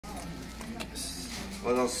お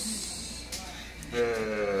はようございます。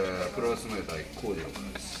プロレスメーターコージオカダ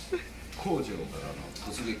です。コージオカダの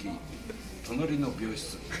突撃隣の病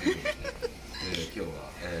室ということで、今日は、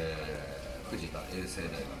藤田衛生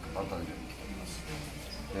大学バンタム級に来ております。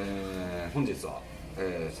本日は、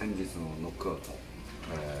先日のノックアウト、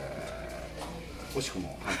惜しく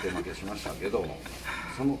も判定負けしましたけども、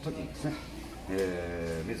その時にですね、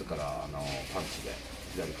自らのパンチで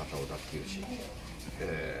左肩を脱臼し、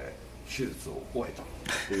手術を終えた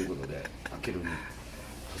ということで、タケルに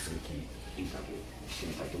突撃インタビューして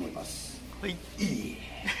みたいと思います。はい。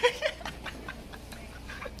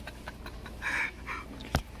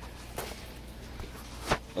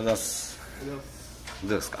おはようございます。どう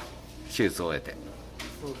ですか、手術を終えて。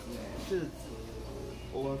そうですね、手術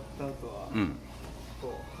終わった後は、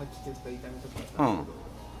こう吐き気とか痛みとかあったんです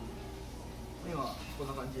けど、今こん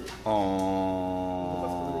な感じで動かすこ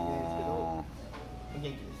とできないんですけど、元気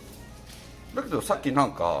です。だけどさっきな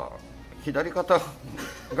んか左肩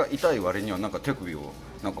が痛い割にはなんか手首を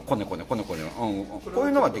なんかこねこね、こうい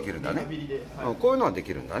うのはできるんだね。こういうのはで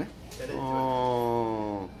きるんだね。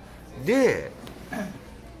で、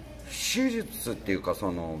手術っていうか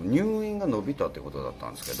その入院が延びたってことだった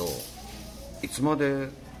んですけど、いつまで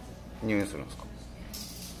入院するんですか？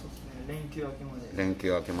そうですね、連休明けまで。連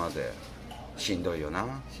休明けまでしんどいよな。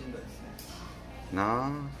しんどいですね。な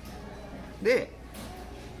あ。で、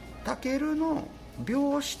タケルの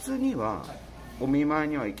病室にはお見舞い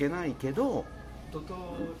には行けないけど、こ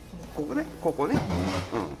こね、ここの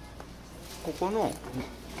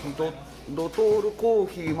ドトールコー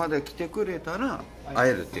ヒーまで来てくれたら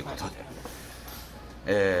会えるっていうこと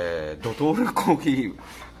で、ドトールコーヒー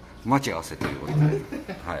待ち合わせということで、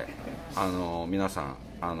はい、皆さ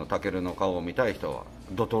んタケルの顔を見たい人は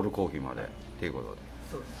ドトールコーヒーまでっていうこ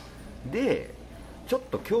とで、ちょっ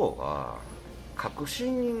と今日は確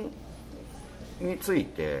信につい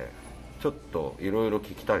てちょっといろいろ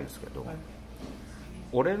聞きたいんですけど、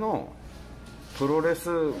俺のプロレス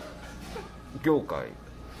業界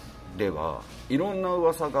ではいろんな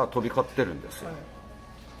噂が飛び交ってるんですよ。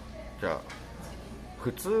じゃあ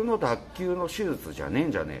普通の脱臼の手術じゃねえ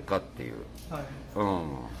んじゃねえかっていう、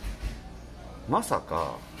まさ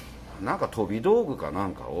かなんか飛び道具かな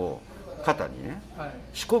んかを肩にね、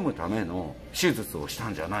仕込むための手術をした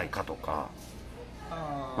んじゃないかとか、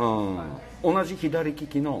同じ左利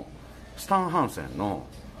きのスタン・ハンセンの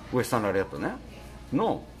ウエスタンラリアットね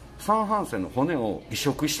のスタン・ハンセンの骨を移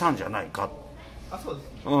植したんじゃないかっ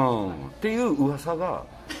ていう噂が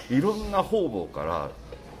いろんな方々から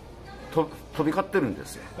飛び交ってるんで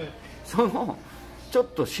すよ。そのちょっ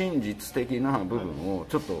と真実的な部分を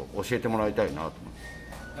ちょっと教えてもらいたいなと思って。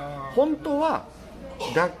本当は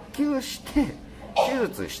脱臼して手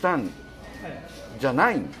術したんじゃ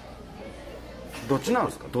ないん、どっちなん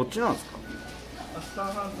ですか？どっちなんですか？スタ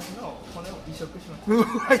ン・ハンセンの骨を移植しま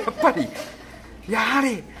した。やっぱりやは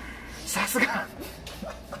りさすが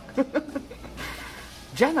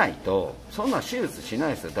じゃないとそんな手術しな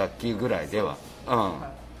いですよ、脱臼ぐらいでは。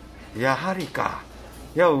やはりか。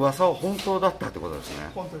いや、噂は本当だったってことですね。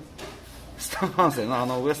本当です。スタン・ハンセン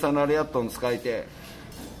のウエスタンラリアットの使い手、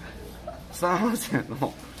スタン・ハンセン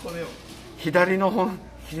の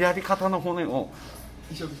左肩の骨を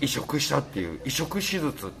移植したっていう、移植手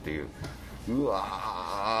術っていう、う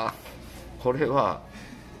わー、これは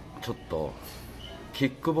ちょっとキ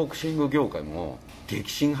ックボクシング業界も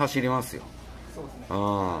激震走りますよ。そうですね。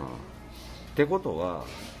ってことは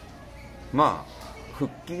まあ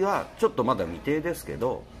復帰はちょっとまだ未定ですけ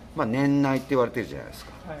ど、年内って言われてるじゃないです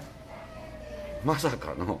か。まさ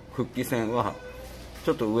かの復帰戦はち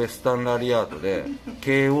ょっとウエスタンラリアートで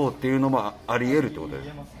KO っていうのもありえるってことで、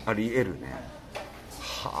ありえるね。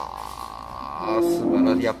はあ、素晴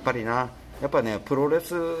らしい。やっぱりな、やっぱね、プロレ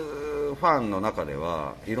スファンの中で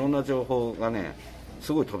はいろんな情報がね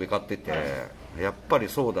すごい飛び交ってて、やっぱり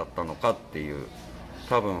そうだったのかっていう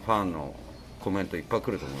多分ファンのコメントいっぱい来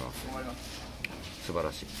ると思います。素晴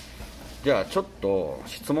らしい。じゃあちょっと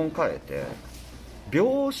質問変えて、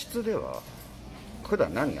病室では普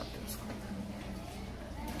段何やってるんですか？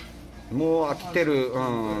もう飽きてる。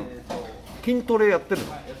筋トレやってる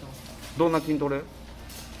の？どんな筋トレ？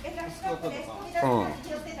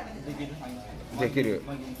できる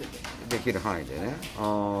範囲でね。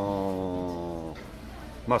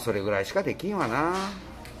まあそれぐらいしかできんわな。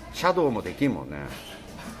シャドウもできんもんね。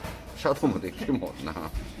シャドウもできるもんな。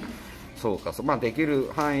そうか、まあでき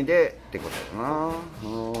る範囲でってことだな。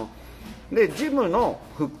でジムの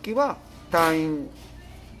復帰は退院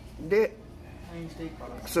で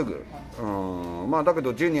すぐ、まあだけ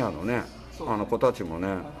どジュニアのね子たちもね、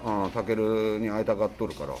タケルに会いたがっと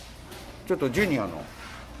るから、ちょっとジュニアの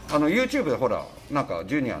YouTube でほらなんか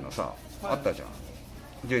ジュニアのさ、あったじゃん、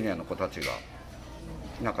ジュニアの子たちが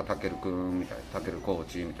なんかたけるくんみたいな、たけるコー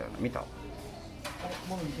チみたいな見た？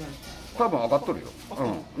多分上がっとるよ。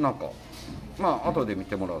なんかまあ後で見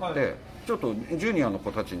てもらって、ちょっとジュニアの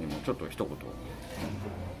子たちにもちょっと一言。ち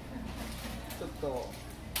ょっと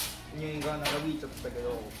入院が長引いちゃったけ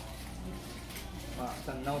ど、まあ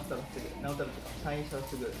治ったらとか退院したら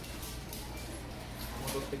すぐ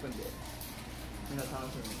戻ってくんで、みんな楽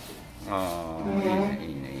しみにしてる。ああ、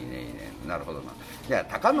いいね。なるほどな。いや、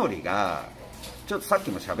貴則がちょっとさっ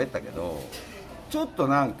きも喋ったけど、ちょっと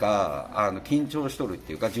なんか緊張しとるっ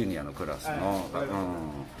ていうか、ジュニアのクラスの、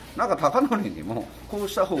なんか貴則にもこう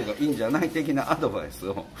した方がいいんじゃない的なアドバイス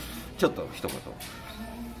をちょっと一言。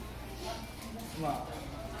まあ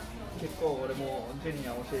結構俺もジュニ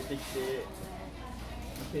ア教えてきて、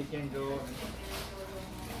経験上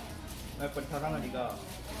やっぱり貴則が、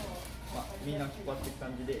みんな引っ張っていく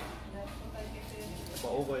感じで、やっぱ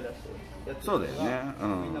大声出してやってるのが、そうだよね、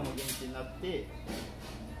みんなも元気になって、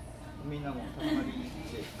みんなも貴則で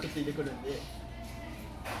くっついてくるんで、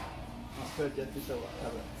そうやってやっていった方が多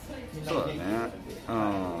分みんなも元気になるんで。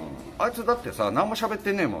あいつだってさ、何も喋っ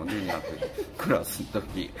てねえもん、ジュニアってクラスの時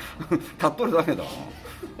立っとるだけだも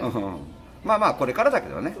ん。まあこれからだけ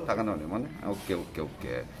どね、貴則もね。オッケ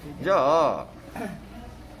ー。じゃあ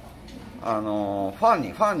フ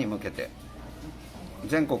ァンに向けて、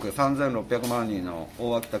全国3600万人の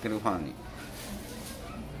大脇健ファンに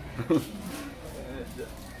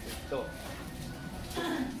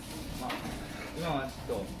今は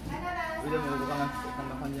ちょっと腕も動かなくてこん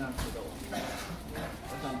な感じなんですけど、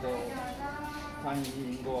ちゃんと退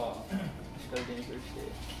院後はしっかり練習して、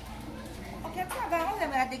お客様番号で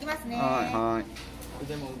もやっていきますね。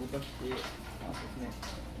腕も動かして、し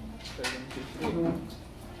っかり練習して、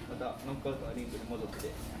またノックアウトのリングに戻って、しっ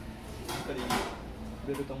かり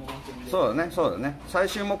ベルトも持ってるんで。そうだね。最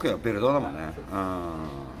終目標はベルトだもんね。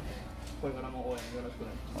これからも応援よろしく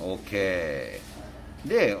お願いします。 OK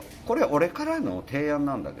で、これ俺からの提案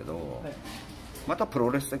なんだけど、またプ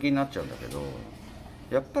ロレス的になっちゃうんだけど、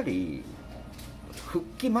やっぱり復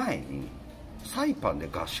帰前にサイパンで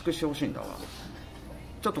合宿してほしいんだわ。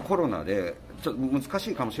ちょっとコロナでちょっと難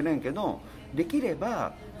しいかもしれんけど、できれ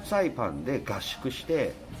ばサイパンで合宿し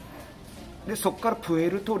て、でそこからプエ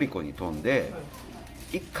ルトリコに飛んで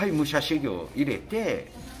一回武者修行入れ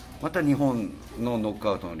て、また日本のノック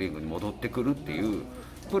アウトのリングに戻ってくるっていう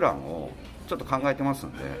プランをちょっと考えてます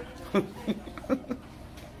んで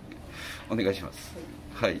お願いします。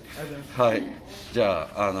はい、じゃ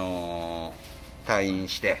あ退院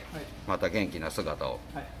してまた元気な姿を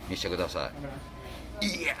見せてください。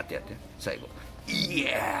いやーってやって最後、い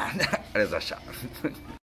やーありがとうございました